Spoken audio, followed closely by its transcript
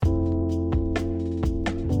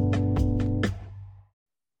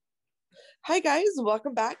Hi guys,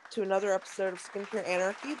 welcome back to another episode of Skincare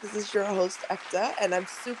Anarchy. This is your host Ekta, and I'm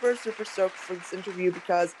super stoked for this interview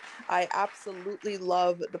because I absolutely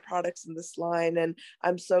love the products in this line, and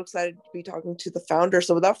I'm so excited to be talking to the founder.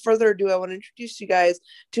 So without further ado, I want to introduce you guys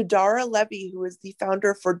to Dara Levy, who is the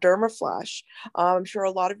founder for Dermaflash. I'm sure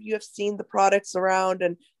a lot of you have seen the products around,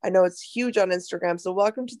 and I know it's huge on Instagram. So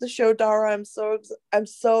welcome to the show, Dara. I'm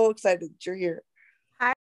so excited that you're here.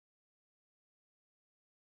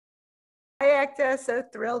 Hi, Ekta. So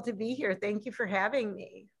thrilled to be here. Thank you for having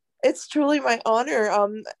me. It's truly my honor.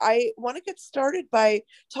 I want to get started by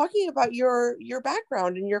talking about your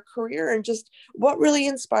background and your career and just what really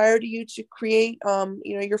inspired you to create,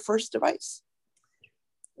 your first device.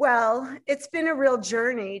 Well, it's been a real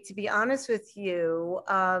journey, to be honest with you.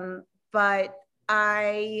 But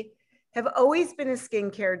I have always been a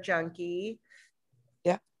skincare junkie,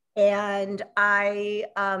 Yeah. and I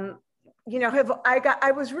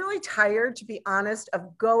was really tired, to be honest,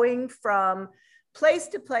 of going from place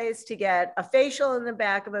to place to get a facial in the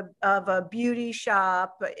back of a beauty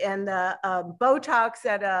shop and the Botox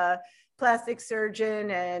at a plastic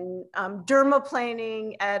surgeon and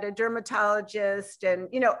dermaplaning at a dermatologist and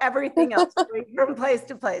everything else going from place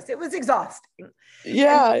to place. It was exhausting. And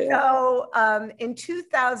Yeah. so in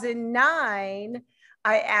 2009,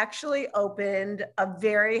 I actually opened a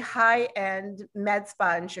very high-end med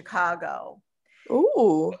spa in Chicago.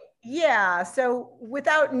 Ooh. Yeah, so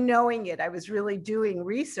without knowing it, I was really doing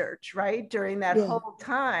research, right, during that Yeah. whole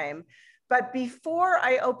time. But before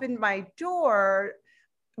I opened my doors,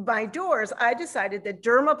 I decided that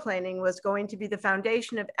dermaplaning was going to be the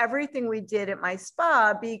foundation of everything we did at my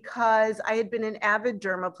spa because I had been an avid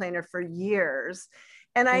dermaplaner for years.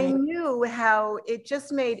 And I Right. knew how it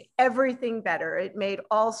just made everything better. It made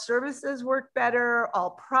all services work better,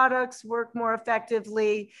 all products work more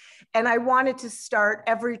effectively. And I wanted to start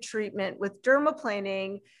every treatment with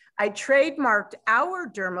dermaplaning. I trademarked our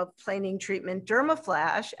dermaplaning treatment,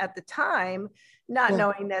 Dermaflash, at the time, not Yeah.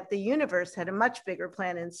 knowing that the universe had a much bigger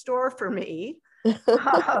plan in store for me.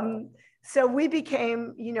 Um, so we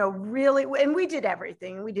became, really, and we did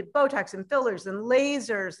everything. We did Botox and fillers and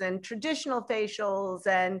lasers and traditional facials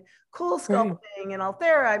and cool Right. sculpting and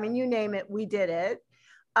Althera. I mean, you name it, we did it.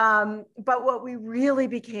 But what we really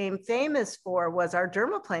became famous for was our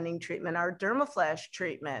dermaplaning treatment, our Dermaflash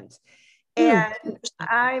treatment. And Interesting.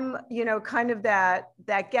 I'm, kind of that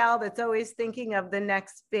gal that's always thinking of the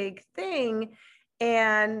next big thing.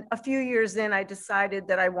 And a few years in, I decided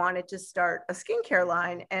that I wanted to start a skincare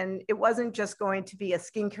line. And it wasn't just going to be a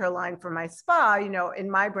skincare line for my spa. In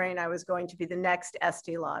my brain, I was going to be the next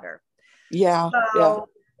Estee Lauder. Yeah. Yeah. So,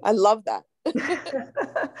 I love that.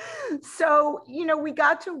 so, we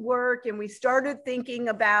got to work and we started thinking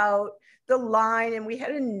about the line and we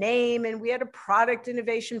had a name and we had a product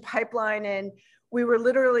innovation pipeline. And we'd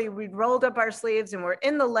rolled up our sleeves and we're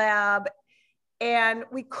in the lab and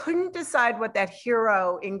we couldn't decide what that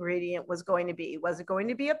hero ingredient was going to be. Was it going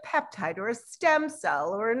to be a peptide or a stem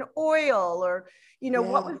cell or an oil or, what Yeah.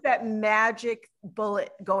 was that magic bullet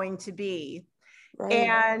going to be? Right.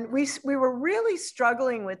 And we were really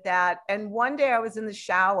struggling with that. And one day I was in the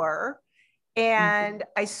shower and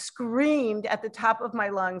I screamed at the top of my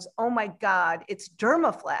lungs, "Oh my God, it's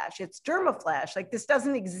Dermaflash. It's Dermaflash. Like this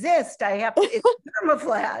doesn't exist. It's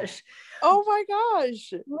Dermaflash." Oh my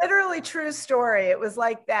gosh. Literally true story. It was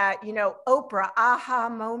like that, Oprah aha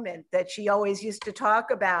moment that she always used to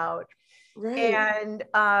talk about. Right. And,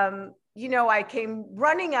 I came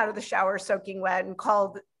running out of the shower soaking wet and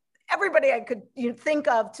called everybody I could think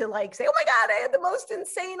of to like say, "Oh my God, I had the most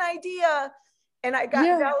insane idea." And I got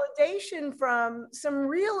Yeah. validation from some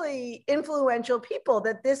really influential people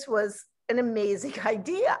that this was an amazing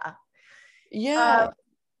idea. Uh, Yeah.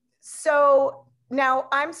 so now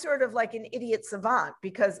I'm sort of like an idiot savant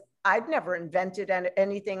because I'd never invented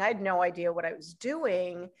anything. I had no idea what I was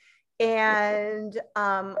doing. And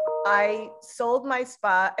I sold my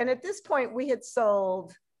spa. And at this point, we had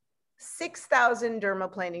sold 6,000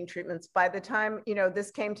 dermaplaning treatments. By the time, this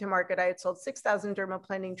came to market, I had sold 6,000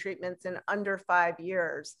 dermaplaning treatments in under 5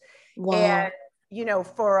 years. And, Wow.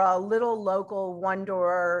 for a little local one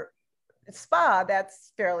door spa,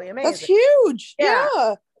 that's fairly That's amazing. huge. Yeah.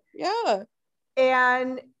 Yeah. Yeah.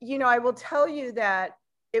 And, I will tell you that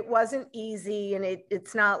it wasn't easy. And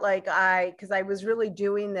it's not like because I was really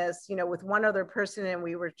doing this, with one other person and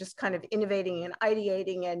we were just kind of innovating and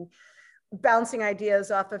ideating and bouncing ideas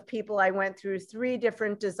off of people. I went through 3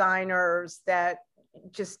 different designers that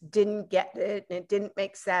just didn't get it and it didn't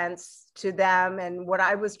make sense to them. And what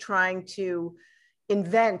I was trying to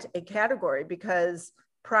invent a category because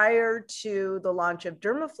prior to the launch of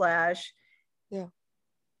Dermaflash, Yeah.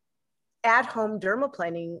 at-home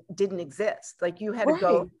dermaplaning didn't exist. Like you had to Right.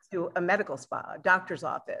 go to a medical spa, a doctor's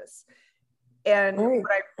office. And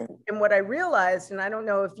Right. what I realized, and I don't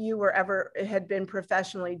know if you were ever had been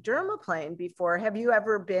professionally dermaplaned before. Have you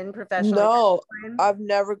ever been professionally No, dermaplaned? I've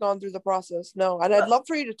never gone through the process. No. And I'd love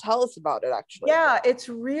for you to tell us about it, actually. Yeah, it's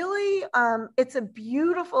really it's a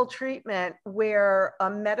beautiful treatment where a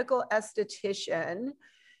medical esthetician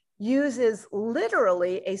uses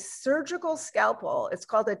literally a surgical scalpel. It's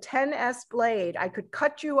called a 10S blade. I could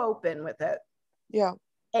cut you open with it. Yeah.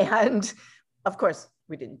 And of course,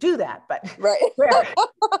 we didn't do that, but Right. where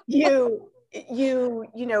you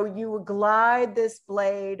would glide this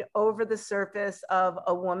blade over the surface of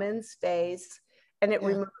a woman's face, and it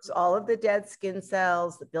removes all of the dead skin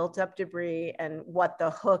cells, the built up debris, and what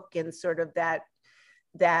the hook and sort of that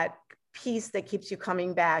piece that keeps you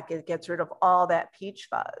coming back, it gets rid of all that peach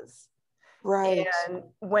fuzz. Right. And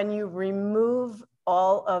when you remove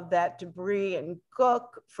all of that debris and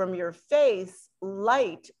gook from your face,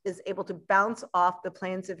 light is able to bounce off the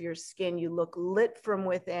planes of your skin. You look lit from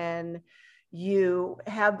within. You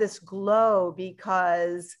have this glow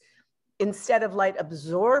because instead of light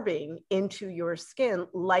absorbing into your skin,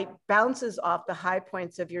 light bounces off the high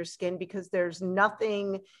points of your skin because there's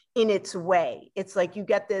nothing in its way. It's like you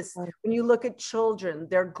get this, when you look at children,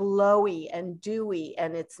 they're glowy and dewy,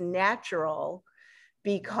 and it's natural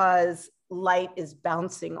because light is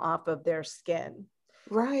bouncing off of their skin.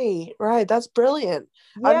 Right. That's brilliant.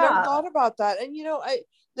 Yeah. I've never thought about that. And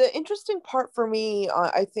the interesting part for me,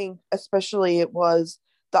 I think especially, it was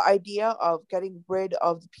the idea of getting rid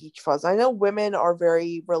of the peach fuzz. I know women are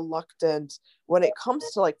very reluctant when it comes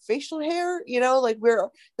to like facial hair, like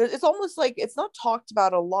it's almost like it's not talked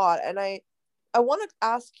about a lot. And I want to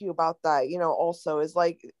ask you about that, also is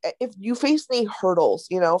like, if you face any hurdles,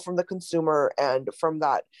 from the consumer and from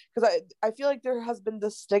that, because I feel like there has been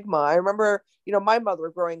this stigma. I remember, my mother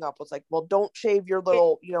growing up was like, well, don't shave your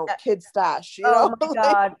little, kid stash, Oh my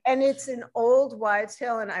God. And it's an old wives'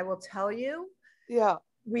 tale. And I will tell you, yeah,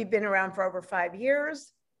 we've been around for over 5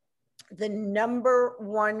 years. The number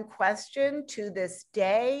one question to this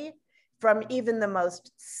day from even the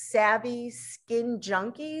most savvy skin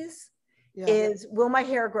junkies is, will my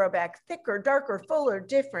hair grow back thicker, darker, fuller,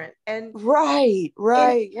 different? And right,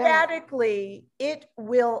 emphatically, it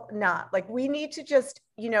will not. Like, we need to just,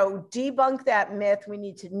 debunk that myth. We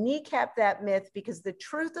need to kneecap that myth, because the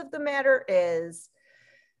truth of the matter is,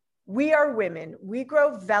 we are women. We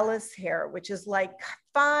grow vellus hair, which is like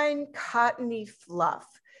fine cottony fluff.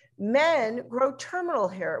 Men grow terminal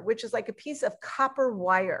hair, which is like a piece of copper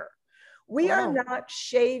wire. We are not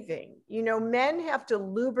shaving. Men have to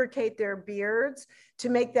lubricate their beards to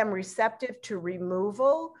make them receptive to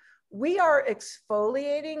removal. We are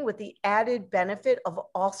exfoliating with the added benefit of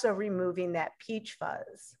also removing that peach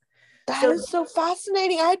fuzz. That is so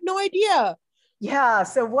fascinating. I had no idea. Yeah.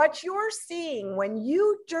 So what you're seeing when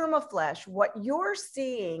you dermaflesh, what you're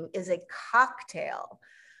seeing is a cocktail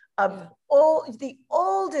of the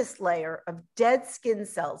oldest layer of dead skin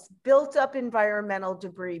cells, built up environmental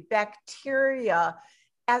debris, bacteria,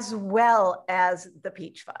 as well as the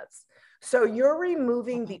peach fuzz. So you're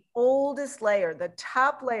removing the oldest layer, the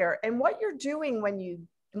top layer. And what you're doing when you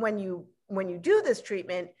do this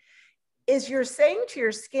treatment is you're saying to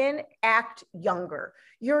your skin, act younger.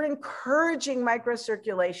 You're encouraging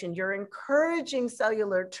microcirculation. You're encouraging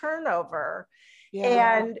cellular turnover.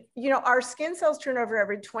 Yeah. And, our skin cells turn over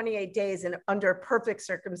every 28 days and under perfect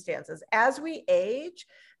circumstances. As we age,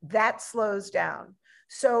 that slows down.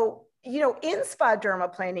 So, in-spa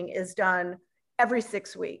dermaplaning is done every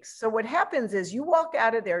 6 weeks. So what happens is you walk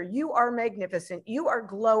out of there, you are magnificent, you are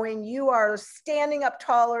glowing, you are standing up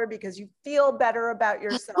taller because you feel better about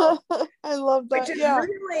yourself. I love that. Which is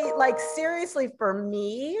really, like, seriously, for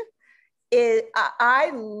me,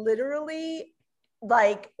 I literally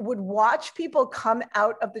would watch people come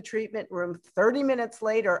out of the treatment room 30 minutes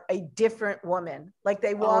later, a different woman. Like,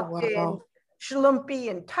 they walked in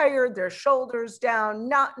schlumpy and tired, their shoulders down,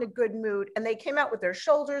 not in a good mood. And they came out with their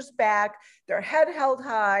shoulders back, their head held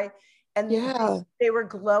high, and they were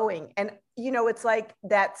glowing. And, it's like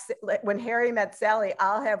when Harry met Sally,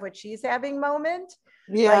 I'll have what she's having moment.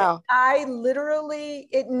 Yeah. Like, I literally,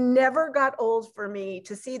 it never got old for me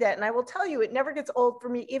to see that. And I will tell you, it never gets old for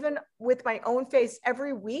me, even with my own face.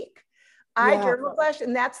 Every week I dermaflash,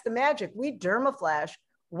 and that's the magic. We dermaflash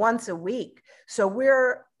once a week. So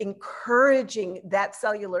we're encouraging that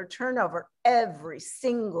cellular turnover every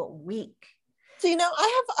single week. See, now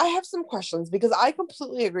I have some questions, because I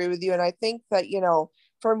completely agree with you. And I think that,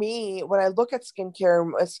 for me, when I look at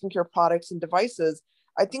skincare products and devices,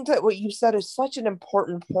 I think that what you said is such an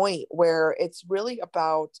important point, where it's really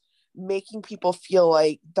about making people feel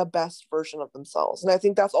like the best version of themselves. And I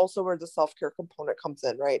think that's also where the self-care component comes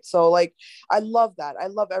in, right? So like, I love that. I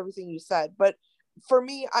love everything you said. But for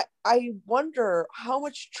me, I wonder how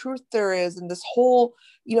much truth there is in this whole,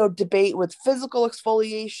 debate with physical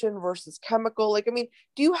exfoliation versus chemical. Like, I mean,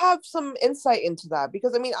 do you have some insight into that?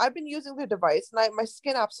 Because I mean, I've been using the device and my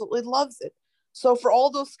skin absolutely loves it. So for all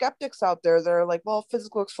those skeptics out there that are like, well,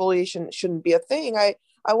 physical exfoliation shouldn't be a thing, I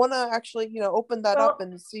want to actually, open that up Well,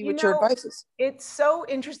 and see what your advice is. it's so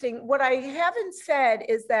interesting. What I haven't said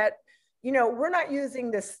is that, we're not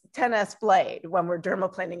using this 10S blade when we're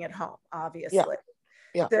dermaplaning at home, obviously.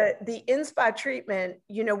 Yeah. Yeah. The in-spa treatment,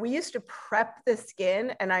 we used to prep the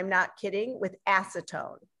skin, and I'm not kidding, with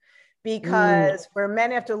acetone, because where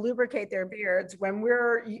men have to lubricate their beards, when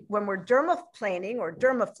we're dermaplaning or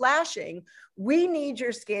dermaflashing, we need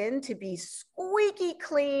your skin to be squeaky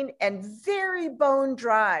clean and very bone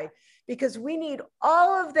dry, because we need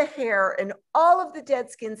all of the hair and all of the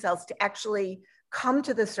dead skin cells to actually come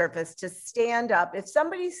to the surface, to stand up. If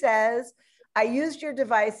somebody says, I used your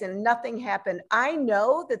device and nothing happened, I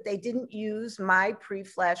know that they didn't use my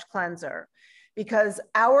pre-flash cleanser, because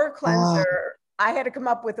our cleanser, I had to come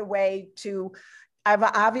up with a way to, I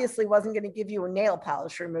obviously wasn't going to give you a nail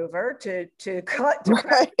polish remover to prep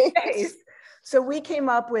the face. So we came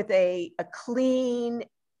up with a clean,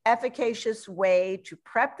 efficacious way to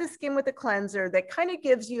prep the skin with a cleanser that kind of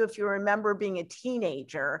gives you, if you remember being a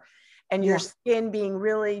teenager and your skin being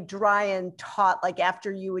really dry and taut, like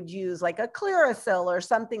after you would use like a Clearasil or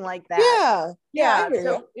something like that. Yeah.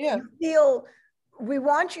 So you feel, we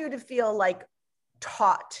want you to feel like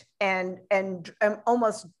taut and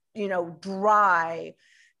almost, dry,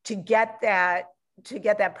 to get that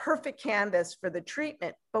perfect canvas for the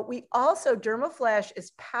treatment. But we also, Dermaflash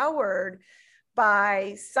is powered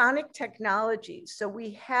by sonic technology. So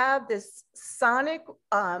we have this sonic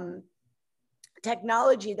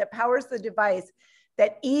technology that powers the device,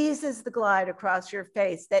 that eases the glide across your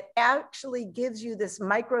face, that actually gives you this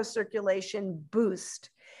microcirculation boost.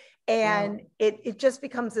 And it just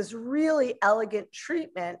becomes this really elegant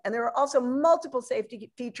treatment. And there are also multiple safety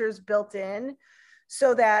features built in,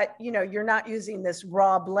 so that, you're not using this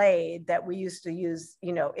raw blade that we used to use,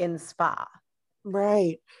 in spa.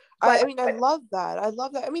 Right. I mean, I love that.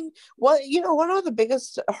 I mean, one of the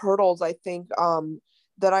biggest hurdles, I think,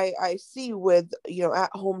 that I see with,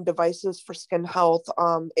 at home devices for skin health,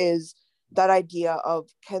 is that idea of,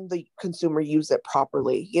 can the consumer use it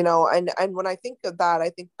properly, and when I think of that, I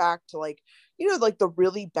think back to like, like the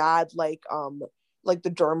really bad, like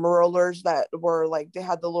the derma rollers that were like, they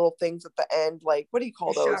had the little things at the end, like, what do you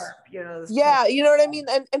call those? Sharp, yeah, you know what I mean?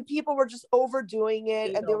 And people were just overdoing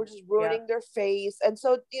it, and they were needle. just ruining their face. And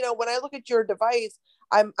so, when I look at your device,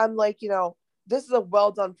 I'm like, this is a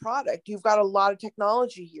well done product. You've got a lot of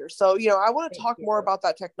technology here. So, I want to talk more about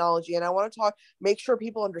that technology, and I want to make sure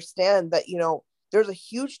people understand that, there's a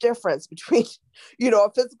huge difference between,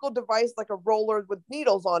 a physical device like a roller with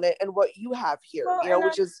needles on it and what you have here,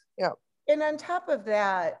 which is, And on top of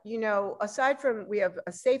that, aside from, we have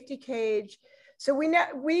a safety cage. So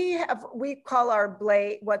we call our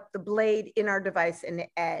blade, the blade in our device, an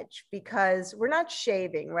edge, because we're not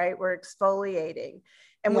shaving, right? We're exfoliating.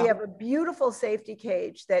 And we have a beautiful safety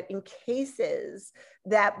cage that encases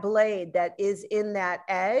that blade that is in that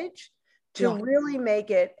edge, to really make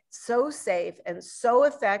it so safe and so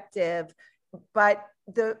effective. But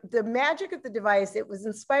the magic of the device, it was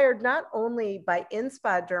inspired not only by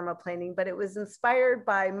in-spa dermaplaning, but it was inspired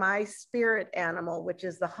by my spirit animal, which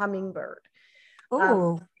is the hummingbird.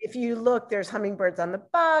 If you look, there's hummingbirds on the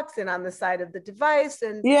box and on the side of the device.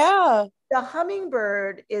 And the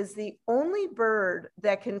hummingbird is the only bird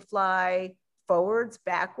that can fly forwards,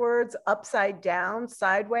 backwards, upside down,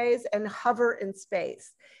 sideways, and hover in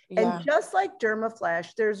space. And just like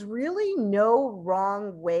Dermaflash, there's really no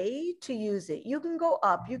wrong way to use it. You can go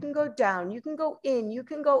up, you can go down, you can go in, you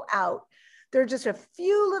can go out. There are just a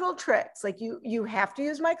few little tricks. Like you have to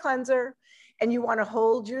use my cleanser, and you want to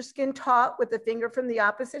hold your skin taut with the finger from the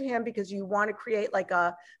opposite hand, because you want to create like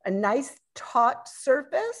a nice taut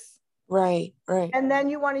surface. Right. And then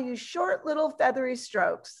you want to use short little feathery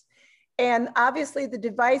strokes. And obviously the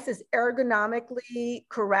device is ergonomically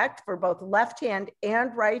correct for both left hand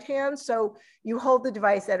and right hand. So you hold the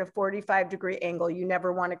device at a 45-degree angle. You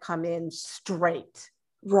never want to come in straight.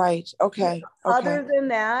 Right. Okay. Okay. Other than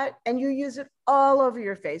that, and you use it all over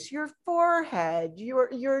your face, your forehead,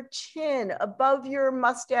 your chin, above your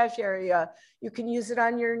mustache area. You can use it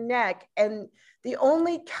on your neck. And the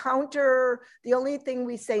only thing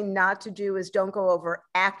we say not to do is don't go over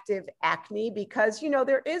active acne, because,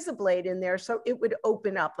 there is a blade in there. So it would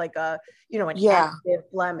open up like an Yeah.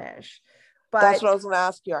 active blemish. That's But what I was going to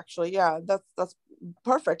ask you, actually. Yeah, that's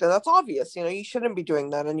perfect, and that's obvious. You shouldn't be doing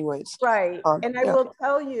that anyways. right. And I Yeah. will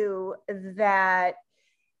tell you that,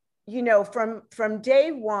 from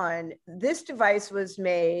day one, this device was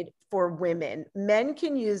made for women. Men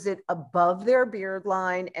can use it above their beard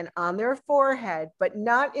line and on their forehead, but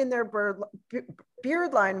not in their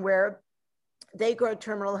beard line where they grow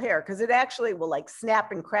terminal hair, because it actually will like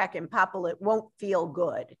snap and crack and popple. It won't feel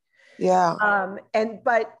good. Yeah.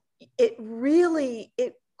 But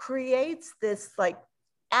it creates this like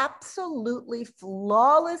absolutely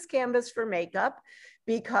flawless canvas for makeup,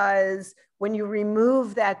 because when you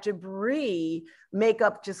remove that debris,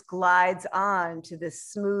 makeup just glides on to this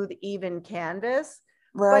smooth, even canvas.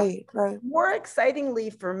 Right. But Right. more excitingly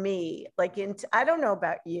for me, I don't know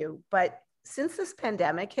about you, but since this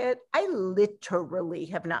pandemic hit, I literally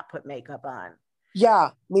have not put makeup on.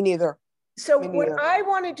 Yeah. Me neither. So Me what neither. I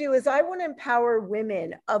want to do is I want to empower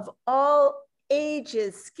women of all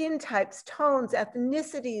ages, skin types, tones,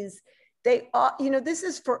 ethnicities. They all, this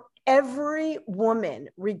is for every woman,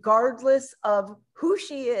 regardless of who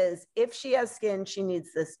she is. If she has skin, she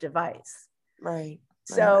needs this device. Right.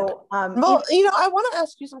 So, well, I want to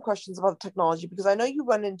ask you some questions about the technology, because I know you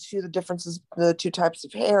went into the differences, the two types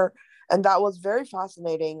of hair, and that was very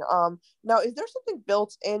fascinating. Now, is there something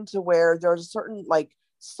built into where there's a certain like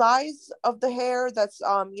size of the hair that's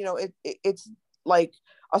it's like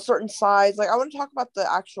a certain size? Like, I want to talk about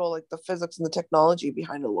the actual like the physics and the technology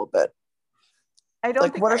behind it a little bit. I don't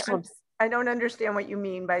Like, think what are some? I don't understand what you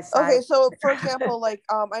mean by size. Okay, so for example, like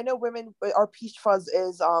I know women, our peach fuzz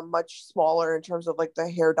is much smaller in terms of like the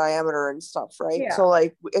hair diameter and stuff, right? Yeah. So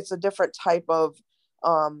like it's a different type of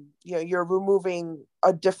you're removing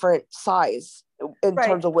a different size in Right.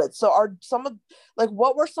 terms of width. So are some of like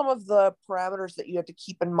what were some of the parameters that you had to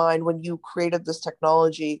keep in mind when you created this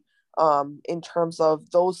technology in terms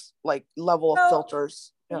of those like level of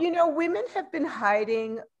filters? Yeah. Women have been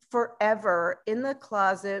hiding forever in the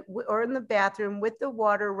closet or in the bathroom with the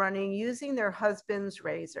water running, using their husband's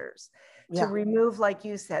razors to remove, like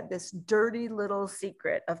you said, this dirty little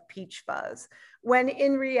secret of peach fuzz. When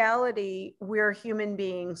in reality, we're human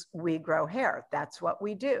beings, we grow hair. That's what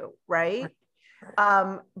we do, right?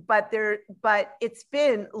 But it's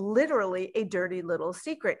been literally a dirty little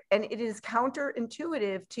secret. And it is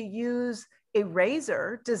counterintuitive to use a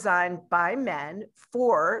razor designed by men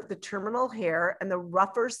for the terminal hair and the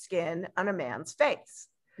rougher skin on a man's face.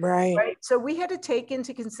 Right. So we had to take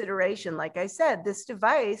into consideration, like I said, this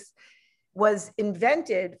device was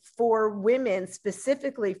invented for women,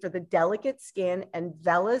 specifically for the delicate skin and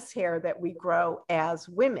vellus hair that we grow as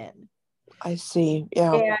women. I see.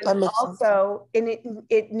 Yeah. And that makes also, sense. And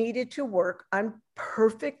it needed to work on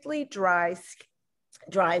perfectly dry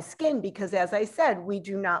skin, because as I said, we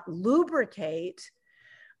do not lubricate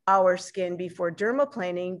our skin before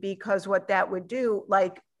dermaplaning, because what that would do,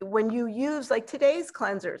 like when you use, like today's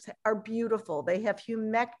cleansers are beautiful. They have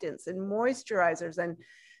humectants and moisturizers and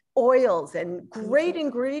oils and great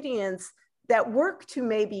ingredients that work to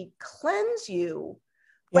maybe cleanse you,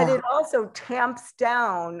 but it also tamps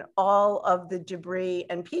down all of the debris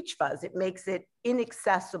and peach fuzz. It makes it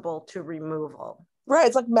inaccessible to removal. Right.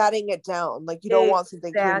 It's like matting it down. Like you don't want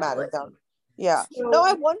something to be matted down. Yeah. So, no,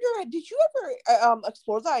 I wonder, did you ever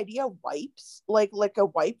explore the idea of wipes? Like a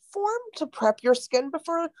wipe form to prep your skin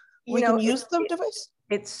before we can use the device?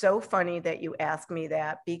 It's so funny that you ask me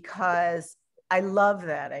that, because I love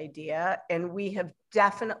that idea. And we have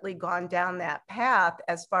definitely gone down that path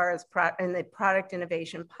as far as in the product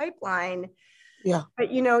innovation pipeline. Yeah.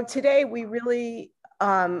 But, today we really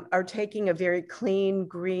are taking a very clean,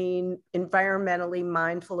 green, environmentally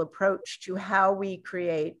mindful approach to how we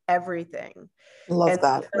create everything. Love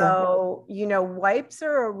that. So, wipes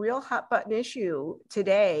are a real hot button issue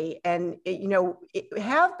today. And, it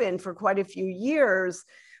have been for quite a few years,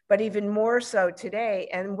 but even more so today.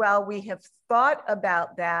 And while we have thought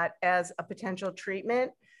about that as a potential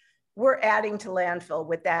treatment, we're adding to landfill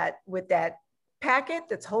with that packet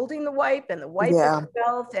that's holding the wipe and the wipe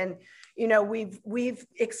itself. And, we've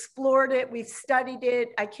explored it, we've studied it.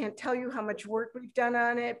 I can't tell you how much work we've done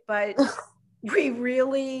on it, but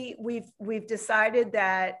we've decided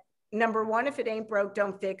that, number one, if it ain't broke,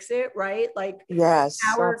 don't fix it, right? Like, yes,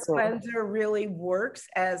 our cleanser really works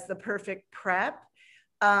as the perfect prep.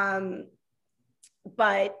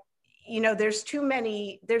 but there's too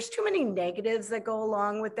many negatives that go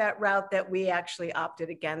along with that route that we actually opted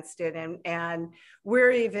against it. And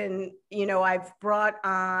we're even, I've brought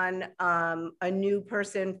on a new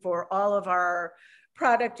person for all of our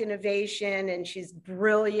product innovation, and she's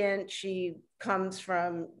brilliant. She comes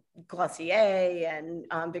from Glossier and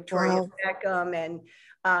Victoria's Beckham, and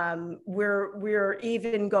we're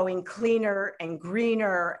even going cleaner and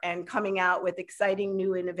greener and coming out with exciting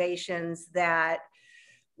new innovations that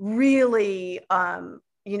really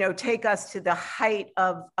take us to the height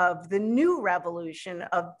of the new revolution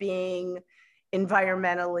of being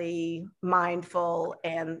environmentally mindful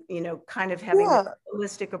and kind of having a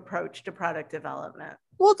holistic approach to product development.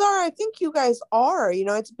 Well, Dara, I think you guys are,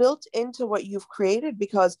 it's built into what you've created,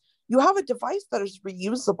 because you have a device that is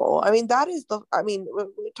reusable. I mean,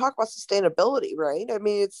 we talk about sustainability, right? I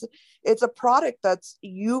mean, it's a product that's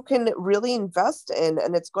you can really invest in,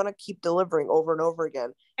 and it's going to keep delivering over and over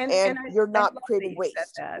again. And you're not creating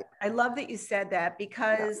waste. I love that you said that,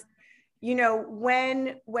 because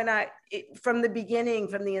when from the beginning,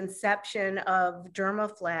 from the inception of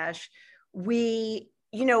DermaFlash, we,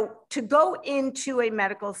 to go into a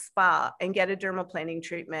medical spa and get a dermaplaning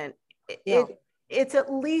treatment, it's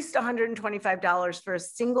at least $125 for a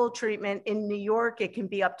single treatment. In New York, it can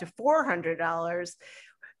be up to $400,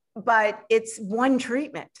 but it's one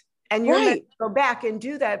treatment. And you're going to go back and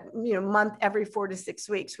do that, month every 4 to 6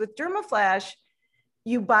 weeks. With DermaFlash,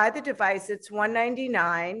 you buy the device, it's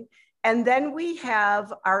 $199. And then we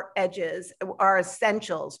have our edges, our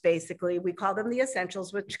essentials, basically. We call them the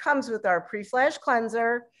essentials, which comes with our pre-flash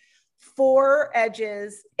cleanser, 4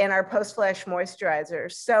 edges, and our post-flash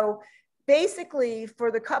moisturizer. So basically,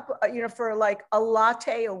 for the cup, for like a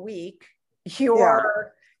latte a week,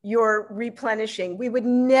 you're replenishing. We would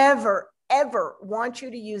never, ever want you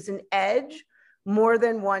to use an edge more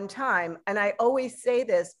than one time. And I always say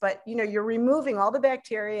this, but you're removing all the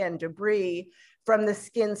bacteria and debris from the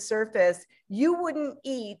skin surface. You wouldn't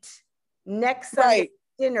eat next Sunday's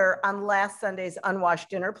dinner on last Sunday's unwashed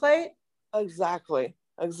dinner plate. Exactly.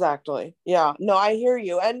 Yeah, no, I hear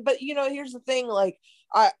you. But here's the thing, like,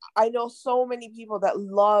 I know so many people that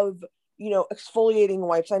love, exfoliating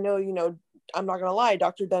wipes. I know, I'm not gonna lie,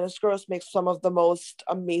 Dr. Dennis Gross makes some of the most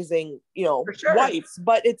amazing, wipes,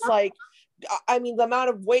 but it's like, I mean, the amount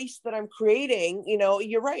of waste that I'm creating,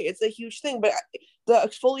 you're right, it's a huge thing. But the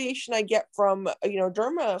exfoliation I get from,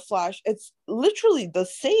 DermaFlash, it's literally the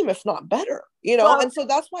same, if not better, and so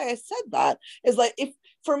that's why I said that, is like, if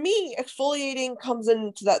for me, exfoliating comes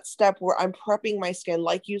into that step where I'm prepping my skin,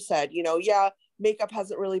 like you said, makeup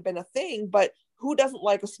hasn't really been a thing, but who doesn't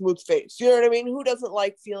like a smooth face? You know what I mean? Who doesn't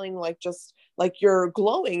like feeling like just like you're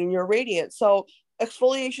glowing and you're radiant? So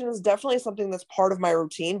exfoliation is definitely something that's part of my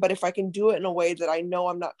routine, but if I can do it in a way that I know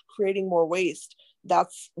I'm not creating more waste,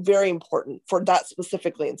 that's very important for that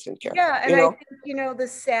specifically in skincare. Yeah, and I think, the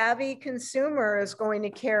savvy consumer is going to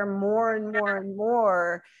care more and more and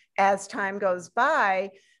more as time goes by.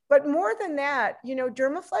 But more than that,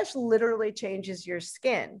 DermaFlash literally changes your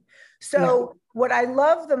skin. So what I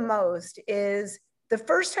love the most is the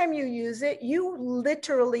first time you use it, you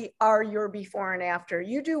literally are your before and after.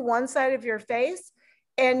 You do one side of your face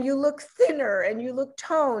and you look thinner and you look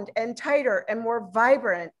toned and tighter and more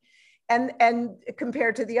vibrant, and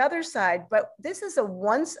compared to the other side. But this is a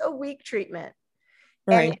once a week treatment.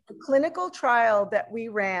 And the clinical trial that we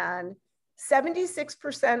ran,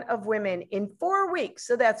 76% of women in 4 weeks,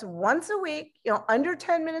 so that's once a week, under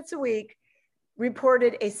 10 minutes a week,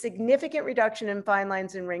 reported a significant reduction in fine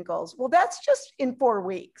lines and wrinkles. Well, that's just in 4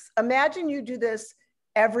 weeks. Imagine you do this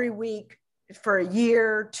every week for a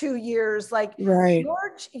year, 2 years, like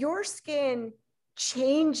your skin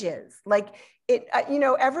changes. Like it,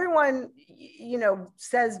 everyone,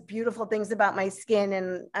 says beautiful things about my skin,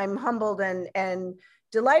 and I'm humbled and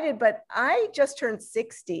delighted, but I just turned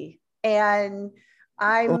 60 and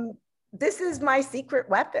this is my secret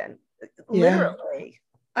weapon, literally.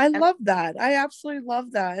 I love that. I absolutely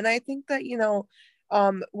love that. And I think that,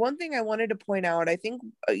 one thing I wanted to point out, I think,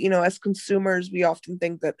 as consumers, we often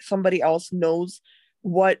think that somebody else knows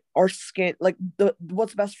what our skin, like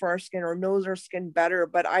what's best for our skin, or knows our skin better.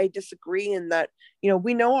 But I disagree in that,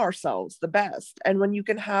 we know ourselves the best. And when you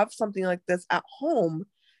can have something like this at home,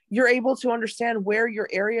 you're able to understand where your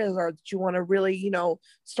areas are that you want to really,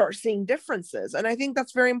 start seeing differences. And I think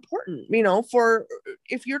that's very important, for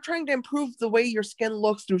if you're trying to improve the way your skin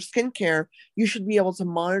looks through skincare, you should be able to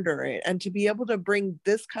monitor it. And to be able to bring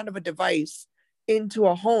this kind of a device into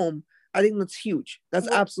a home, I think that's huge. That's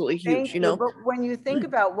absolutely huge, But when you think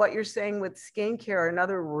about what you're saying with skincare,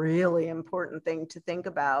 another really important thing to think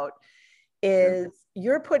about is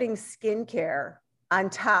you're putting skincare on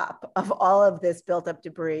top of all of this built up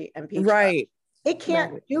debris and peach fuzz. Right. It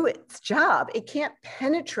can't Right. do its job. It can't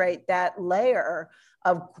penetrate that layer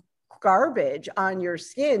of garbage on your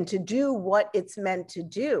skin to do what it's meant to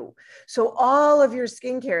do. So all of your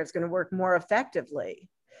skincare is going to work more effectively.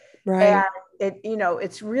 Right. And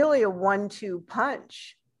it's really a 1-2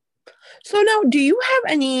 punch. So now, do you have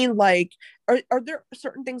any like, are there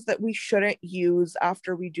certain things that we shouldn't use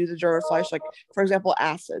after we do the Dermaflash? Like, for example,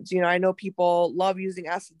 acids. I know people love using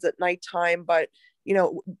acids at nighttime, but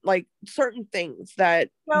like certain things that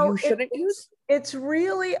you shouldn't use. It's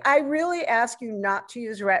really, I really ask you not to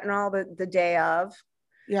use retinol the day of.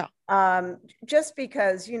 Yeah. Just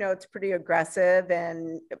because, it's pretty aggressive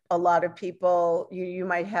and a lot of people, you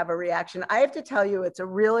might have a reaction. I have to tell you, it's a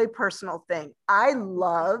really personal thing. I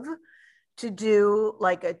love to do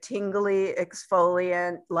like a tingly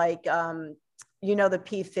exfoliant, like, the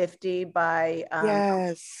P50 by,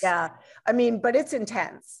 Yes. yeah, I mean, but it's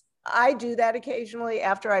intense. I do that occasionally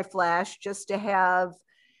after I flash just to have,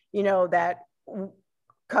 that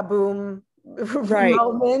kaboom Right.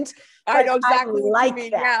 moment. I know exactly what like you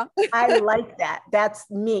mean. that. Yeah. I like that. That's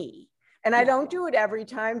me. And I don't do it every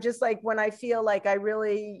time, just like when I feel like I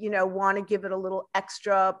really, want to give it a little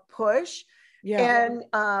extra push. Yeah. And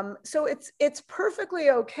so it's perfectly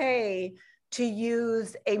okay to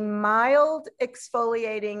use a mild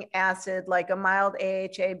exfoliating acid, like a mild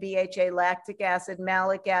AHA, BHA, lactic acid,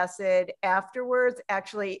 malic acid afterwards.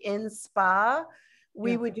 Actually, in spa,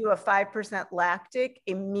 we would do a 5% lactic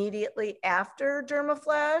immediately after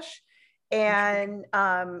Dermaflash. And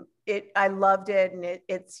I loved it. And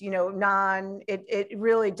it's, it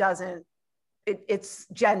really doesn't, it's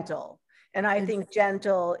gentle. And I think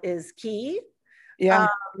gentle is key. Yeah.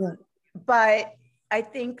 But I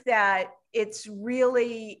think that it's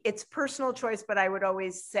personal choice, but I would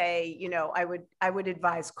always say, I would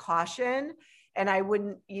advise caution, and I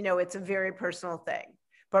wouldn't, it's a very personal thing.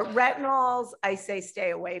 But retinols, I say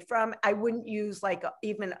stay away from. I wouldn't use like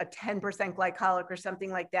even a 10% glycolic or something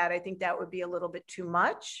like that. I think that would be a little bit too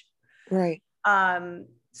much. Right.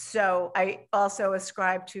 So I also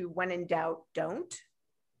ascribe to when in doubt, don't.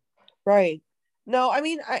 Right. No, I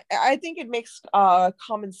mean, I think it makes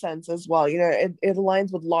common sense as well. It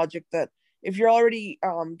aligns with logic that if you're already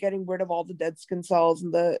getting rid of all the dead skin cells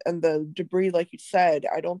and the debris, like you said,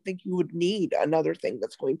 I don't think you would need another thing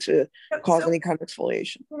that's going to cause any kind of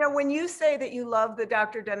exfoliation. When you say that you love the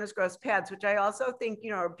Dr. Dennis Gross pads, which I also think,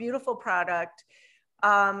 are a beautiful product,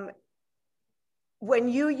 when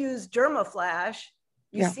you use Dermaflash,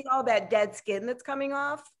 you see all that dead skin that's coming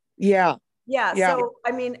off. Yeah. Yeah. So,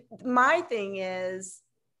 I mean, my thing is,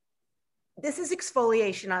 this is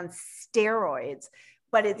exfoliation on steroids,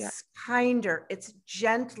 but it's kinder, it's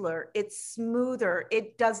gentler, it's smoother.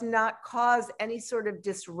 It does not cause any sort of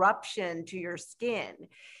disruption to your skin.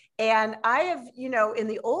 And I have, in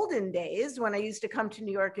the olden days, when I used to come to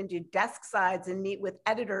New York and do desk sides and meet with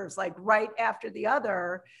editors, like right after the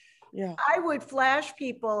other, I would flash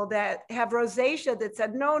people that have rosacea that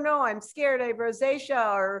said, no, I'm scared I have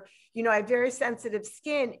rosacea, or, I have very sensitive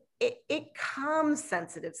skin. It calms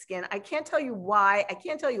sensitive skin. I can't tell you why. I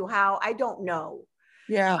can't tell you how. I don't know.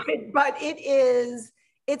 Yeah. But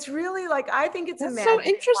it's really like, I think it's That's so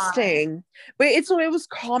interesting. line. Wait, so it was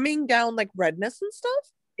calming down like redness and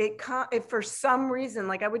stuff? It for some reason,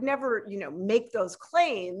 like I would never, make those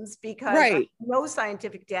claims because I have no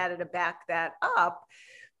scientific data to back that up.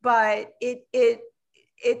 But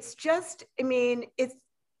it's just, I mean, it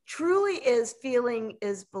truly is feeling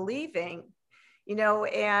is believing,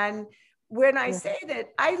 and when I say that,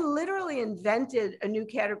 I literally invented a new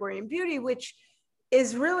category in beauty, which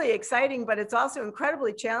is really exciting, but it's also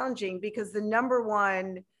incredibly challenging because the number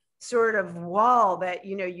one sort of wall that,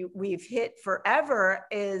 we've hit forever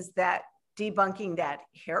is that debunking that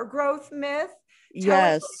hair growth myth.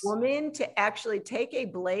 Telling a woman to actually take a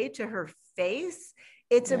blade to her face.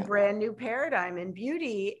 It's a brand new paradigm in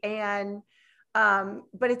beauty. And,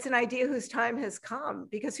 but it's an idea whose time has come,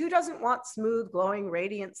 because who doesn't want smooth, glowing,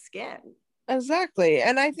 radiant skin? Exactly.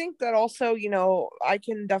 And I think that also, I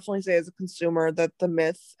can definitely say as a consumer that the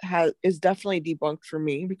myth is definitely debunked for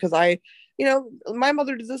me, because my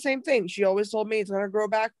mother did the same thing. She always told me it's going to grow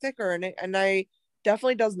back thicker, and I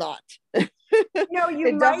definitely does not.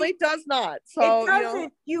 Definitely does not. So,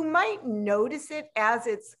 you might notice it as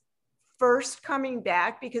it's first coming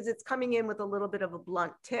back, because it's coming in with a little bit of a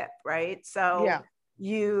blunt tip, right? So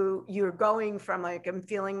you're going from like, I'm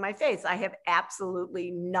feeling my face. I have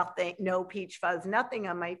absolutely nothing, no peach fuzz, nothing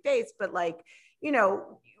on my face, but like,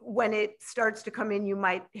 when it starts to come in, you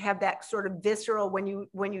might have that sort of visceral, when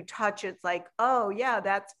you touch, it's like, oh yeah,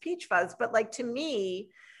 that's peach fuzz. But like, to me,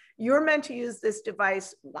 You're meant to use this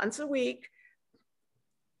device once a week.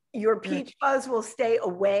 Your peach fuzz will stay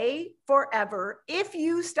away forever. If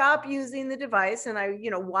you stop using the device, and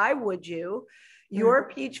why would you? Your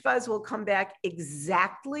peach fuzz will come back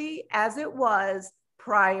exactly as it was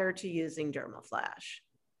prior to using Dermaflash.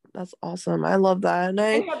 That's awesome. I love that. And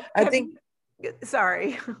I think,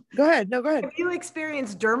 sorry. Go ahead. No, go ahead. Have you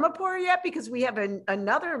experienced Dermapore yet? Because we have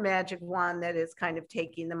another magic wand that is kind of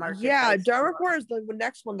taking the market. Yeah, Dermapore is the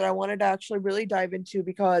next one that I wanted to actually really dive into,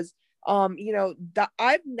 because that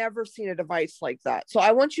I've never seen a device like that. So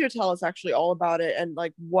I want you to tell us actually all about it and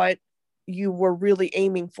like what you were really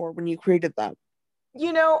aiming for when you created that.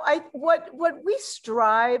 What we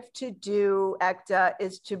strive to do, Ekta,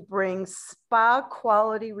 is to bring spa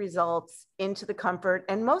quality results into the comfort,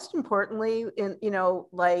 and most importantly,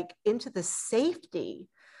 into the safety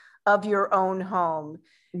of your own home.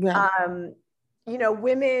 Yeah.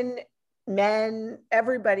 Women, men,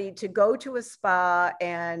 everybody, to go to a spa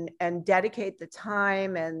and dedicate the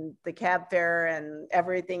time and the cab fare and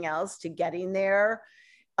everything else to getting there.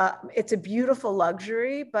 It's a beautiful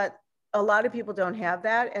luxury, but a lot of people don't have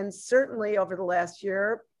that. And certainly over the last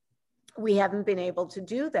year, we haven't been able to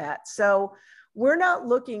do that. So we're not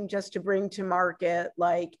looking just to bring to market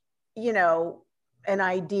an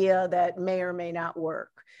idea that may or may not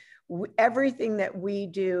work. Everything that we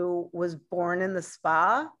do was born in the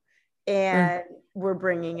spa, and we're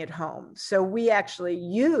bringing it home. So we actually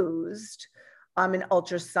used an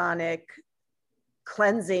ultrasonic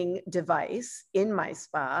cleansing device in my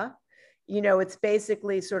spa. It's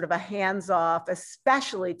basically sort of a hands-off,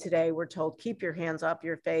 especially today, we're told, keep your hands off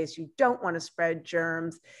your face. You don't want to spread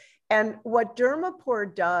germs. And what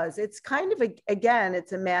Dermapore does, it's kind of,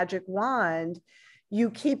 it's a magic wand. You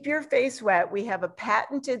keep your face wet. We have a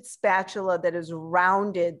patented spatula that is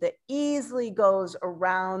rounded, that easily goes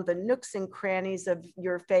around the nooks and crannies of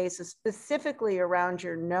your face, specifically around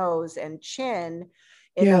your nose and chin.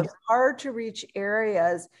 In those hard to reach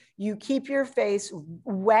areas, you keep your face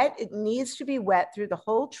wet. It needs to be wet through the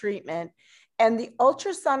whole treatment. And the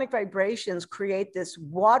ultrasonic vibrations create this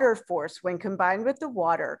water force when combined with the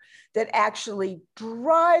water that actually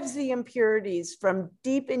drives the impurities from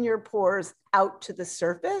deep in your pores out to the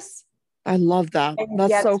surface. I love that.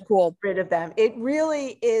 That's so cool. Rid of them. It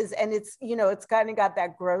really is. And it's, it's kind of got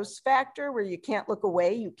that gross factor where you can't look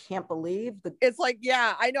away. You can't believe it's like,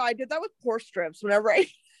 yeah, I know. I did that with pore strips whenever I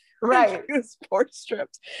use pore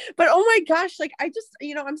strips. But oh my gosh, like I just,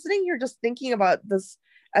 I'm sitting here just thinking about this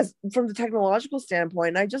as from the technological standpoint.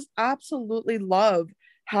 And I just absolutely love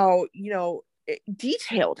how,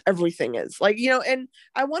 detailed everything is, like, and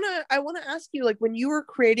I want to ask you, like, when you were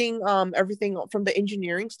creating everything from the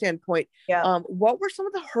engineering standpoint, what were some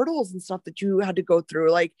of the hurdles and stuff that you had to go through?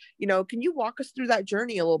 Like, can you walk us through that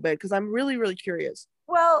journey a little bit, because I'm really, really curious.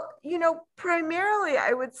 Well, primarily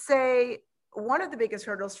I would say one of the biggest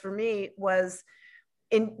hurdles for me was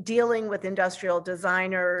in dealing with industrial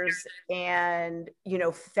designers and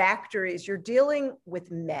factories. You're dealing with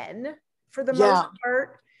men for the most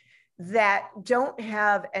part that don't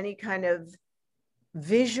have any kind of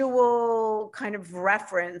visual kind of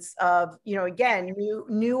reference of, again,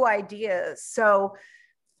 new ideas. So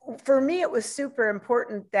for me, it was super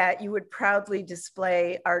important that you would proudly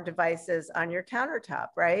display our devices on your countertop,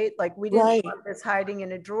 right? Like we didn't want this hiding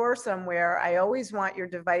in a drawer somewhere. I always want your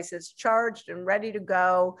devices charged and ready to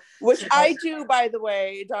go. Which I do, by the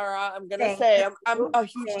way, Dara. I'm gonna say I'm a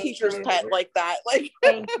huge teacher's pet like that. Like,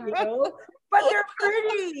 thank you. But they're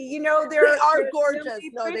pretty, they are gorgeous.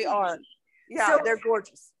 Really, no, they are. Yeah, so, they're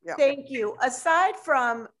gorgeous. Yeah. Thank you. Aside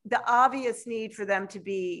from the obvious need for them to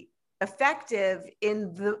be effective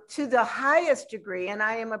to the highest degree, and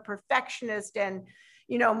I am a perfectionist, and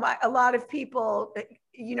a lot of people,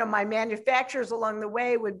 my manufacturers along the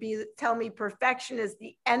way would tell me perfection is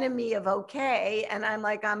the enemy of okay, and I'm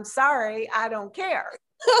like, I'm sorry, I don't care.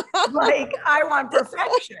 Like, I want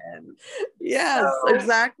perfection. Yes,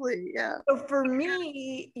 exactly. Yeah. So for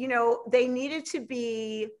me, they needed to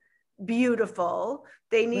be beautiful.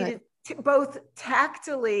 They needed both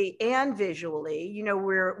tactily and visually.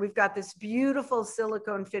 We've got this beautiful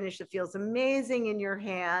silicone finish that feels amazing in your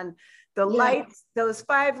hand. The lights, those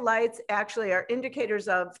 5 lights actually are indicators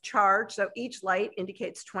of charge. So each light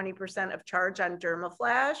indicates 20% of charge on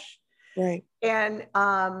Dermaflash. Right. And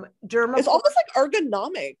it's almost like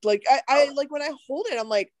ergonomic. Like I like when I hold it, I'm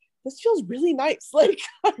like, this feels really nice. Like,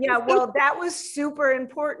 yeah, well, that was super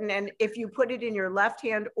important. And if you put it in your left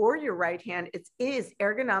hand or your right hand, it is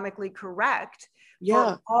ergonomically correct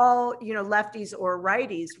for all, lefties or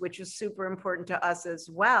righties, which is super important to us as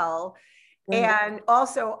well. Right. And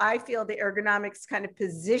also, I feel the ergonomics kind of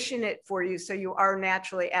position it for you so you are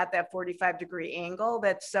naturally at that 45-degree angle.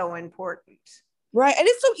 That's so important. Right. And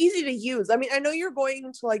it's so easy to use. I mean, I know you're going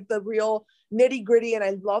into like the real nitty gritty, and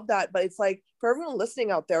I love that, but it's like for everyone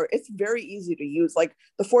listening out there, it's very easy to use. Like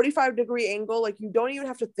the 45-degree angle, like you don't even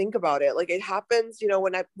have to think about it. Like it happens, you know,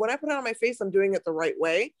 when I put it on my face, I'm doing it the right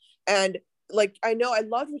way. And like I know I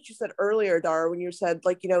loved what you said earlier, Dara, when you said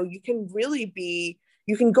like, you know, you can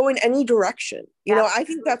go in any direction. You know, I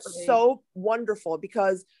think that's so wonderful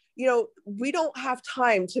because you know, we don't have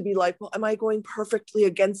time to be like, well, am I going perfectly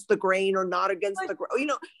against the grain or not against the grain? You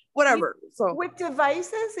know, whatever. So with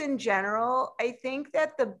devices in general, I think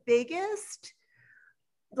that the biggest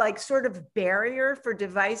like sort of barrier for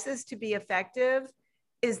devices to be effective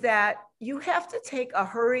is that you have to take a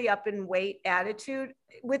hurry up and wait attitude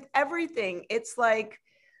with everything. It's like,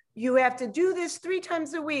 you have to do this 3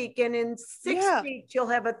 times a week, and in 6 weeks you'll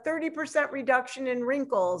have a 30% reduction in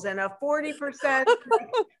wrinkles and a 40%.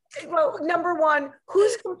 Well, number one,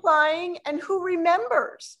 who's complying and who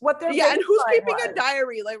remembers what their and who's keeping was? a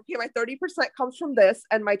diary? Like, okay, my 30% comes from this,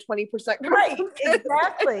 and my 20% comes from this.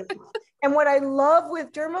 Exactly. And what I love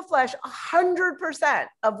with Dermaflash, 100%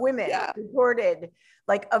 of women reported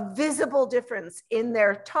like a visible difference in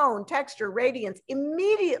their tone, texture, radiance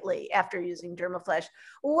immediately after using Dermaflash.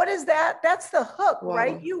 What is that? That's the hook,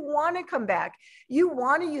 right? You want to come back. You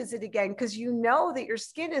want to use it again because you know that your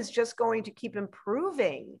skin is just going to keep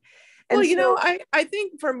improving. Well, you know, I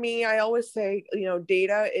think for me, I always say, you know,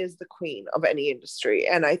 data is the queen of any industry.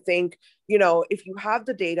 And I think, you know, if you have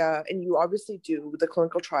the data, and you obviously do the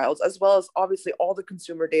clinical trials, as well as obviously all the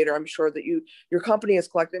consumer data, I'm sure that your company has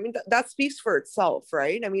collected. I mean, that speaks for itself,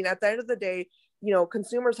 right? I mean, at the end of the day, you know,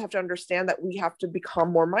 consumers have to understand that we have to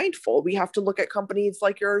become more mindful. We have to look at companies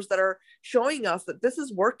like yours that are showing us that this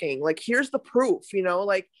is working. Like, here's the proof, you know,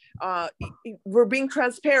 like we're being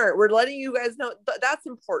transparent. We're letting you guys know that's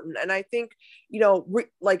important. And I think, you know,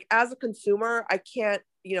 like as a consumer, I can't,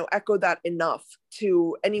 you know, echo that enough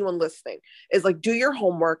to anyone listening, is like, do your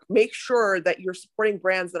homework, make sure that you're supporting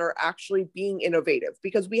brands that are actually being innovative,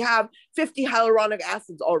 because we have 50 hyaluronic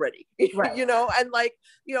acids already, you know, and like,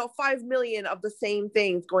 you know, 5 million of the same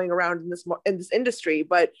things going around in this industry.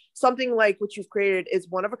 But something like what you've created is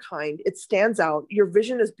one of a kind. It stands out. Your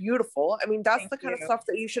vision is beautiful. I mean, that's the kind of stuff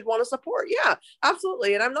that you should want to support. Yeah,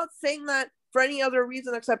 absolutely. And I'm not saying that for any other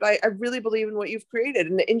reason, except I really believe in what you've created,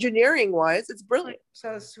 and engineering wise, it's brilliant.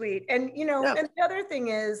 So sweet. And, you know, and the other thing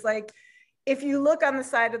is, like, if you look on the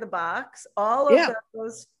side of the box, all of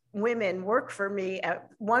those women work for me at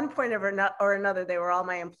one point or another. They were all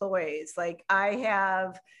my employees. Like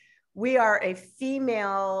we are a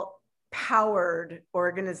female powered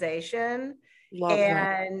organization. Love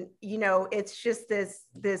and that. You know, it's just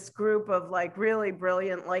this group of like really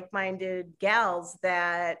brilliant, like-minded gals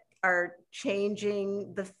that are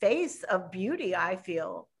changing the face of beauty, I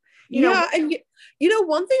feel. And you know,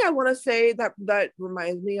 one thing I want to say that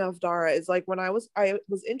reminds me of Dara is like when I was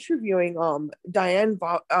interviewing Diane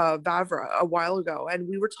Vavra a while ago, and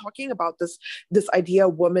we were talking about this idea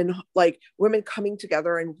of women coming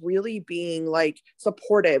together and really being like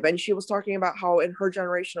supportive, and she was talking about how in her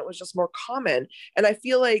generation it was just more common. And I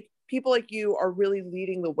feel like people like you are really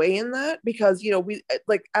leading the way in that, because, you know, we,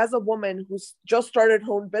 like, as a woman who's just started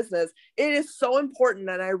her own business, it is so important.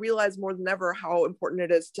 And I realize more than ever how important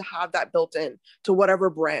it is to have that built in to whatever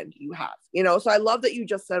brand you have, you know? So I love that you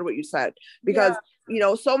just said what you said, because, you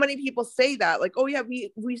know, so many people say that, like, oh yeah,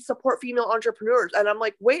 we support female entrepreneurs. And I'm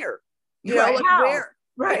like, where, you know, like where?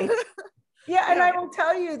 Right. And I will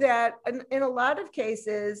tell you that in a lot of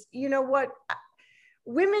cases, you know what,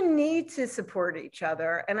 women need to support each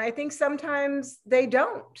other. And I think sometimes they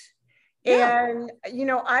don't. And, you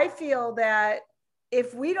know, I feel that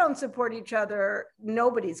if we don't support each other,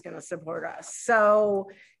 nobody's going to support us. So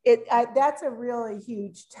that's a really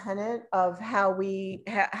huge tenet of how we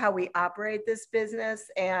operate this business,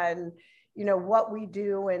 and, you know, what we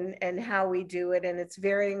do and how we do it. And it's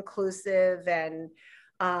very inclusive and,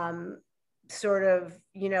 sort of,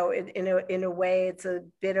 you know, in a way, it's a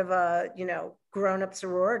bit of a, you know, grown-up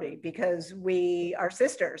sorority, because we are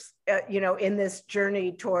sisters, you know, in this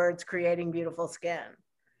journey towards creating beautiful skin.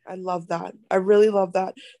 I love that. I really love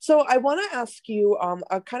that. So I want to ask you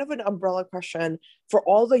a kind of an umbrella question for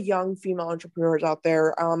all the young female entrepreneurs out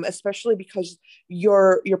there, especially because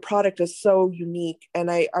your product is so unique.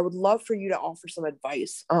 And I would love for you to offer some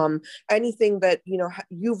advice. Anything that, you know,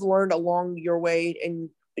 you've learned along your way in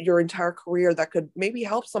your entire career that could maybe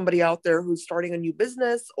help somebody out there who's starting a new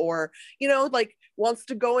business, or, you know, like wants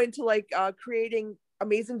to go into like creating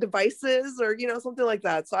amazing devices or, something like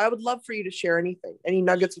that. So I would love for you to share anything, any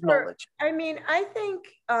nuggets of Sure. knowledge. I mean, I think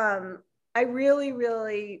I really,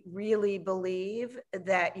 really, really believe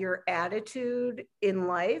that your attitude in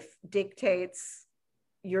life dictates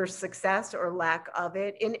your success or lack of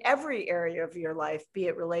it in every area of your life, be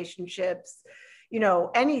it relationships,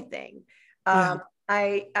 anything. Yeah.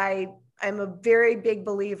 I'm a very big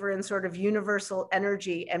believer in sort of universal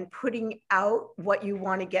energy and putting out what you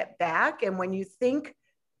want to get back. And when you think,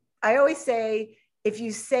 I always say, if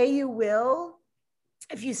you say you will,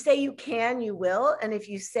 if you say you can, you will. And if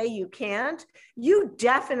you say you can't, you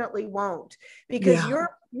definitely won't, because Yeah.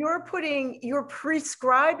 you're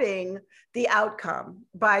prescribing the outcome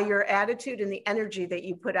by your attitude and the energy that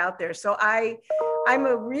you put out there. So I'm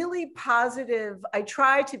a really positive, I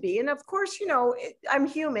try to be. And of course, I'm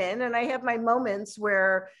human and I have my moments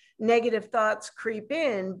where negative thoughts creep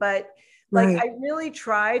in, but like, Right. I really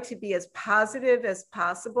try to be as positive as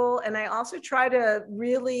possible. And I also try to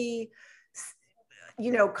really,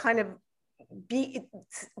 kind of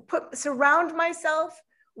surround myself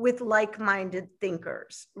with like-minded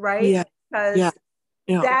thinkers, right? Yeah. Because Yeah.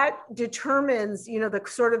 Yeah. that determines, the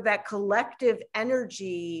sort of that collective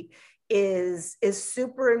energy is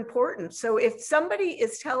super important. So if somebody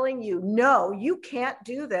is telling you, no, you can't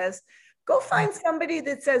do this, go find somebody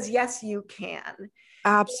that says, yes, you can.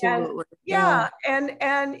 And Absolutely. yeah,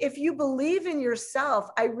 and if you believe in yourself,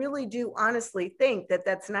 I really do honestly think that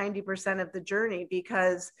that's 90% of the journey,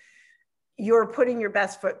 because you're putting your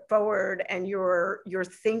best foot forward and you're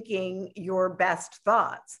thinking your best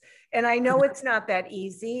thoughts. And I know it's not that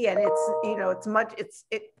easy, and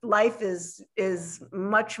life is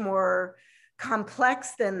much more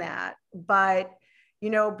complex than that. But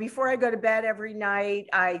before I go to bed every night,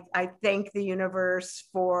 I thank the universe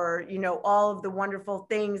for, all of the wonderful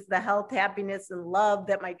things, the health, happiness, and love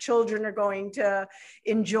that my children are going to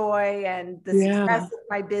enjoy, and the success of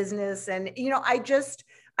my business. And,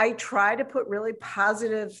 I try to put really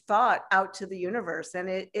positive thought out to the universe, and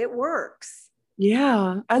it works.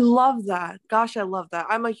 Yeah, I love that. Gosh, I love that.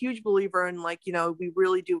 I'm a huge believer in, like, we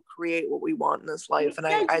really do create what we want in this life. And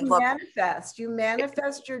Yeah, I love you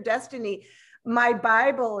manifest your destiny. My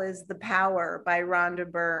Bible is The Power by Rhonda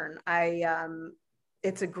Byrne.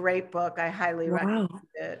 It's a great book. I highly recommend Wow.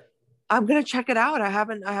 it. I'm gonna check it out. I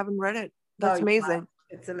haven't read it. That's amazing.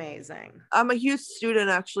 It's amazing. I'm a huge student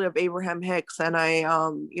actually of Abraham Hicks, and I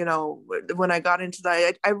when I got into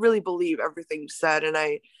that, I really believe everything you said, and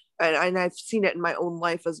I've seen it in my own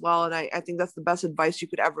life as well, and I think that's the best advice you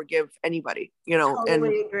could ever give anybody, and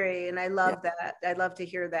Totally agree. And I love that. I love to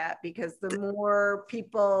hear that, because the more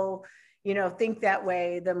people, think that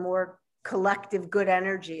way, the more collective good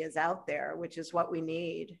energy is out there, which is what we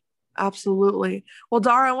need. absolutely. Well,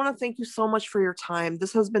 Dara, I want to thank you so much for your time.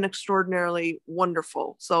 This has been extraordinarily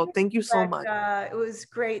wonderful. So thank you so much. It was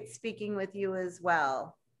great speaking with you as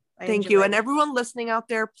well. Thank you. And everyone listening out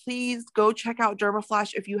there, please go check out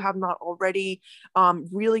Dermaflash if you have not already.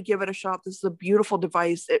 Really give it a shot. This is a beautiful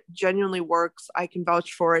device. It genuinely works. I can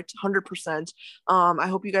vouch for it 100%. I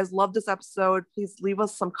hope you guys love this episode. Please leave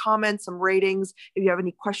us some comments, some ratings. If you have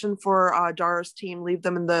any questions for Dara's team, leave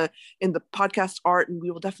them in the podcast art, and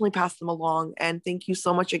we will definitely pass them along. And thank you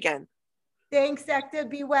so much again. Thanks, Ekta.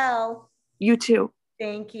 Be well. You too.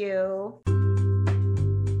 Thank you.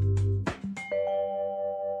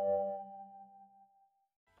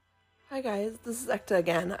 Hi guys, this is Ekta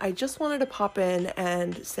again. I just wanted to pop in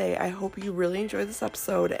and say I hope you really enjoyed this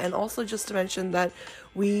episode, and also just to mention that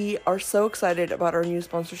we are so excited about our new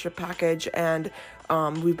sponsorship package, and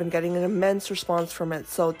we've been getting an immense response from it.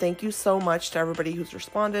 So thank you so much to everybody who's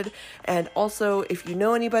responded. And also, if you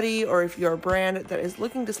know anybody or if you're a brand that is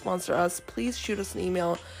looking to sponsor us, please shoot us an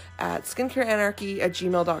email at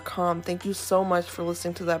skincareanarchy@gmail.com. Thank you so much for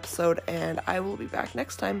listening to the episode, and I will be back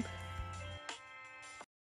next time.